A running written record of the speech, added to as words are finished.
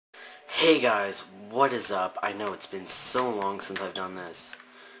Hey guys, what is up? I know it's been so long since I've done this.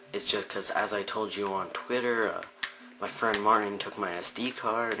 It's just because, as I told you on Twitter, my friend Martin took my SD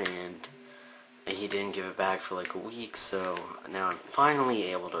card and he didn't give it back for like a week, so now I'm finally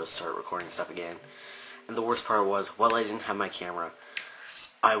able to start recording stuff again. And the worst part was, while I didn't have my camera,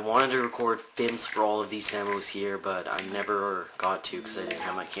 I wanted to record films for all of these demos here, but I never got to because I didn't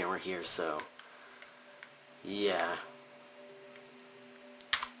have my camera here, so yeah.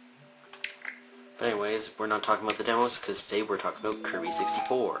 But anyways, we're not talking about the demos, because today we're talking about Kirby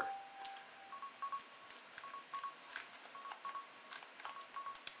 64.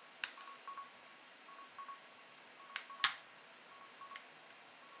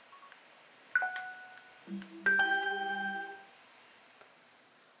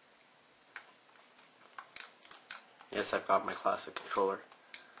 Yes, I've got my classic controller.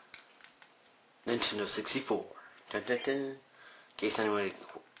 Nintendo 64. Dun, dun, dun. In case anyone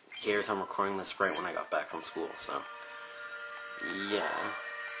cares, I'm recording this right when I got back from school, so yeah.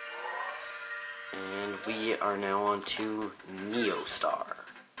 And we are now on to Neo Star.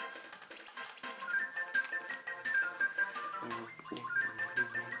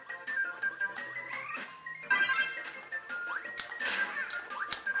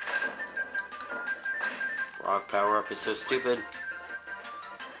 Rock power-up is so stupid.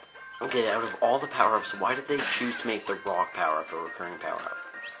 Okay, out of all the power-ups, why did they choose to make the rock power-up a recurring power-up?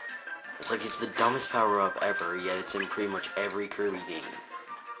 It's like it's the dumbest power-up ever, yet it's in pretty much every Kirby game.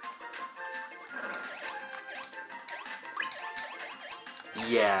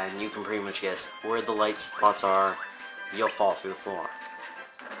 Yeah, and you can pretty much guess where the light spots are, you'll fall through the floor.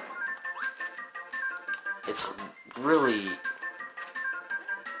 It's really...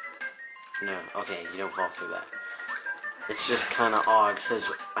 No, okay, you don't fall through that. It's just kind of odd,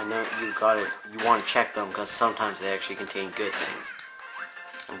 because I know you want to check them, because sometimes they actually contain good things.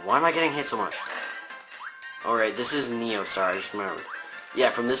 And why am I getting hit so much? Alright, this is Neo Star, I just remembered. Yeah,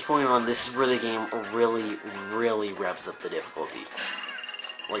 from this point on, this is where the game really revs up the difficulty.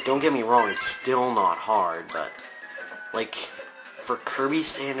 Like, don't get me wrong, it's still not hard, but, like, for Kirby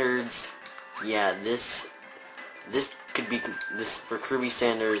standards, yeah, for Kirby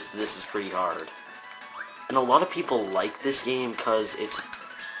standards, this is pretty hard. And a lot of people like this game because it's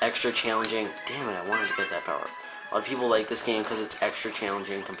extra challenging. Damn it, I wanted to get that power. A lot of people like this game because it's extra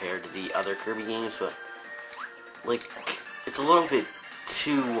challenging compared to the other Kirby games, but, like, it's a little bit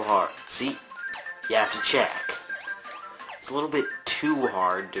too hard. See? You have to check. It's a little bit too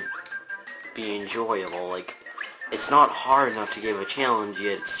hard to be enjoyable. Like, it's not hard enough to give a challenge,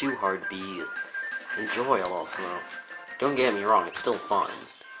 yet it's too hard to be enjoyable, so don't get me wrong, it's still fun.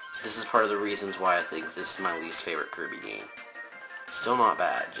 This is part of the reasons why I think this is my least favorite Kirby game. Still not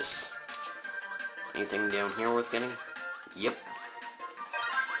bad, just... Anything down here worth getting? Yep.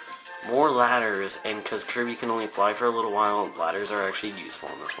 More ladders, and because Kirby can only fly for a little while, ladders are actually useful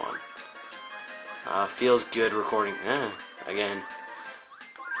in this one. Feels good recording... again.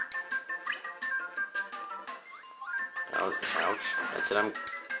 Ouch. That's it,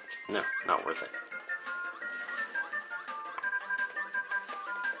 No, not worth it.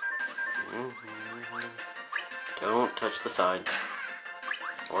 Don't touch the side.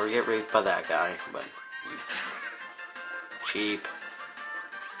 Or get raped by that guy, but... Cheap.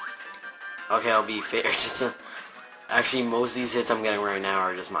 Okay, I'll be fair. Actually, most of these hits I'm getting right now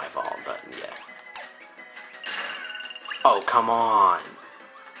are just my fault, but yeah. Oh, come on!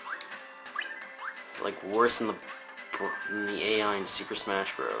 Like, worse than the AI in Super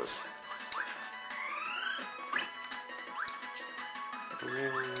Smash Bros.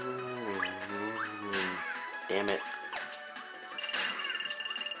 Damn it.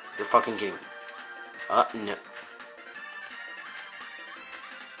 You're fucking kidding me. No.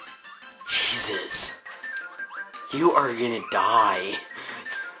 Jesus. You are gonna die.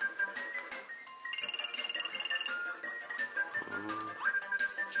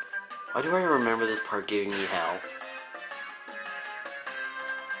 Why do I remember this part giving me hell?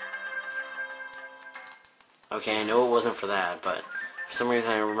 Okay, I know it wasn't for that, but for some reason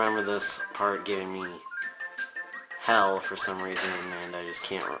I remember this part giving me hell for some reason, and I just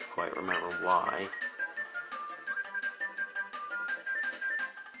can't quite remember why.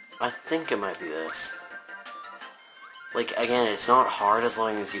 I think it might be this. Like, again, it's not hard as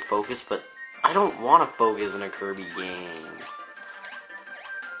long as you focus, but I don't want to focus in a Kirby game.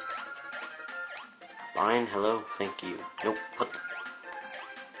 Fine, hello, thank you. Nope, what the...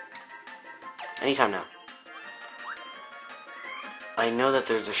 Anytime now. I know that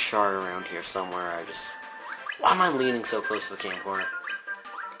there's a shard around here somewhere, Why am I leaning so close to the camcorder?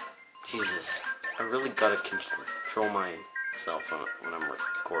 Jesus. I really gotta control myself when I'm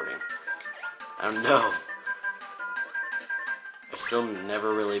recording. I don't know. I've still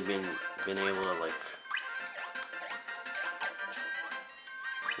never really been able to, like...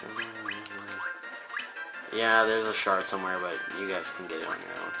 Yeah, there's a shard somewhere, but you guys can get it on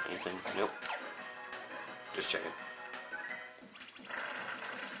your own. Anything? Nope. Just checking.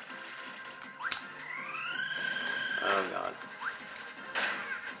 Oh god.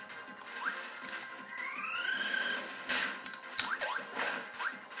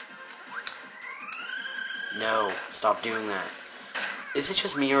 No, stop doing that. Is it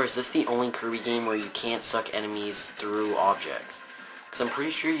just me, or is this the only Kirby game where you can't suck enemies through objects? Because I'm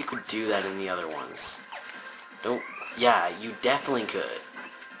pretty sure you could do that in the other ones. Don't... Yeah, you definitely could.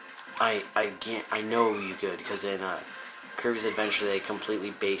 I know you could, because in Kirby's Adventure they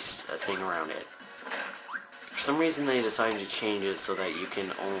completely based a thing around it. For some reason they decided to change it so that you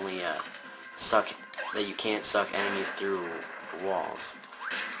can only that you can't suck enemies through walls.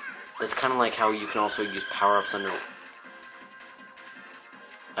 That's kind of like how you can also use power-ups under...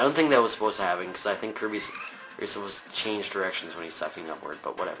 I don't think that was supposed to happen, because I think Kirby's supposed to change directions when he's sucking upward,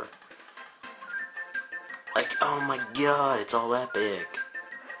 but whatever. Like, oh my god, it's all epic.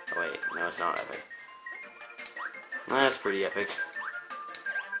 Oh wait, no, it's not epic. That's pretty epic.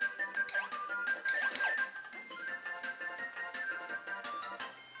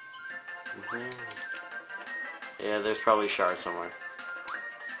 Yeah, there's probably a shard somewhere.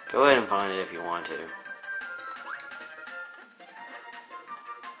 Go ahead and find it if you want to.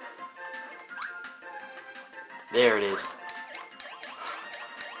 There it is.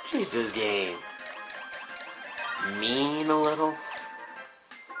 Jeez, this game. Mean a little?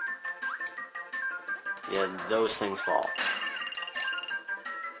 Yeah, those things fall.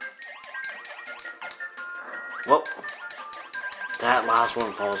 Whoa. That last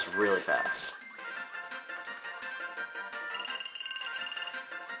one falls really fast.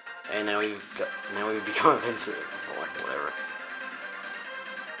 And now we've become invincible. Whatever.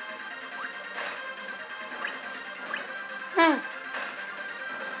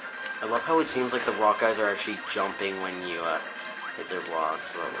 I love how it seems like the rock guys are actually jumping when you hit their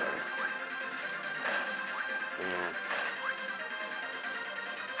blocks or whatever. Yeah.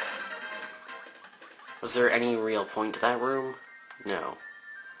 Was there any real point to that room? No.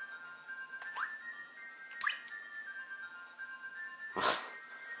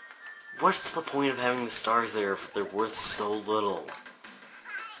 What's the point of having the stars there if they're worth so little?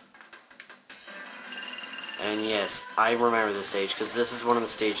 And yes, I remember this stage, because this is one of the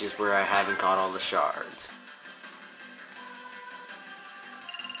stages where I haven't got all the shards.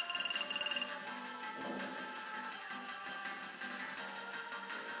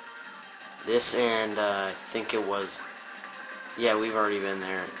 This and, I think it was... Yeah, we've already been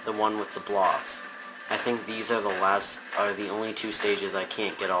there. The one with the blocks. I think these are the only two stages I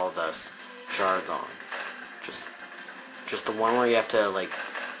can't get all the shards on. Just the one where you have to, like,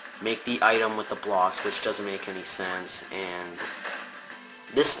 make the item with the blocks, which doesn't make any sense, and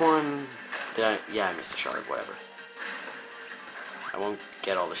this one, yeah, I missed a shard, whatever. I won't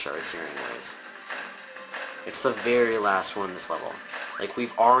get all the shards here anyways. It's the very last one in this level. Like,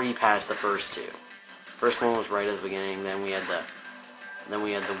 we've already passed the first two. First one was right at the beginning, then we had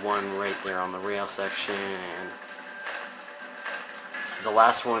the one right there on the rail section, and the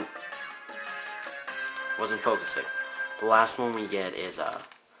last one wasn't focusing. The last one we get is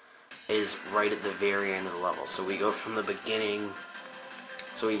right at the very end of the level. So we go from the beginning,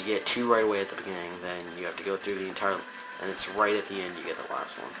 so we get two right away at the beginning, then you have to go through the entire, and it's right at the end you get the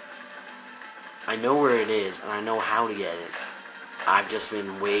last one. I know where it is, and I know how to get it. I've just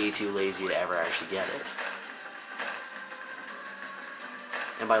been way too lazy to ever actually get it.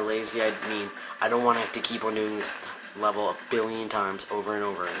 And by lazy, I mean I don't want to have to keep on doing this level a billion times over and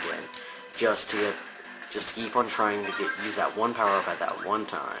over again, just to keep on trying to use that one power-up at that one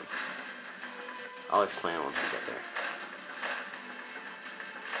time. I'll explain it once we get there.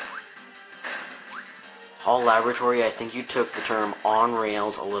 Hall Laboratory, I think you took the term on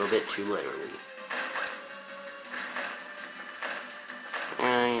rails a little bit too literally.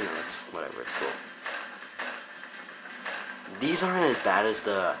 You know, it's whatever, it's cool. These aren't as bad as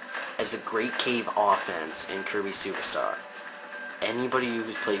the Great Cave offense in Kirby Superstar. Anybody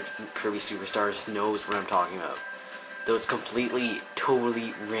who's played Kirby Superstars knows what I'm talking about. Those completely,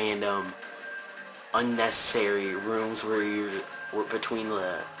 totally random, unnecessary rooms where you're between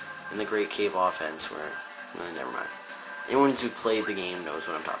in the Great Cave offense where, never mind. Anyone who played the game knows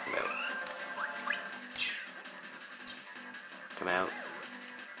what I'm talking about. Come out.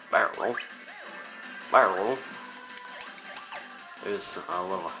 Barrel. Barrel. There's a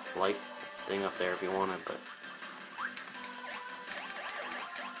little light thing up there if you want it, but...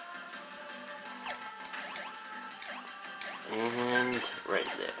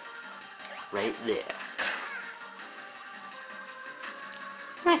 there. Right there.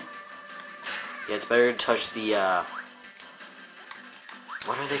 Yeah, it's better to touch the,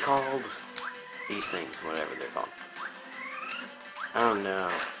 what are they called? These things, whatever they're called. I don't know.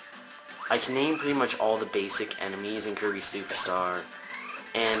 I can name pretty much all the basic enemies in Kirby Superstar.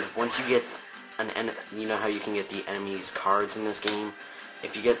 And once you get you know how you can get the enemies' cards in this game?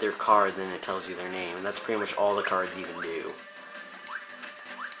 If you get their card, then it tells you their name. And that's pretty much all the cards even do.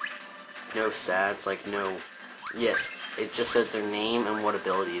 No stats, like no... Yes, it just says their name and what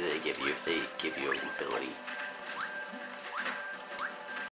ability they give you if they give you an ability.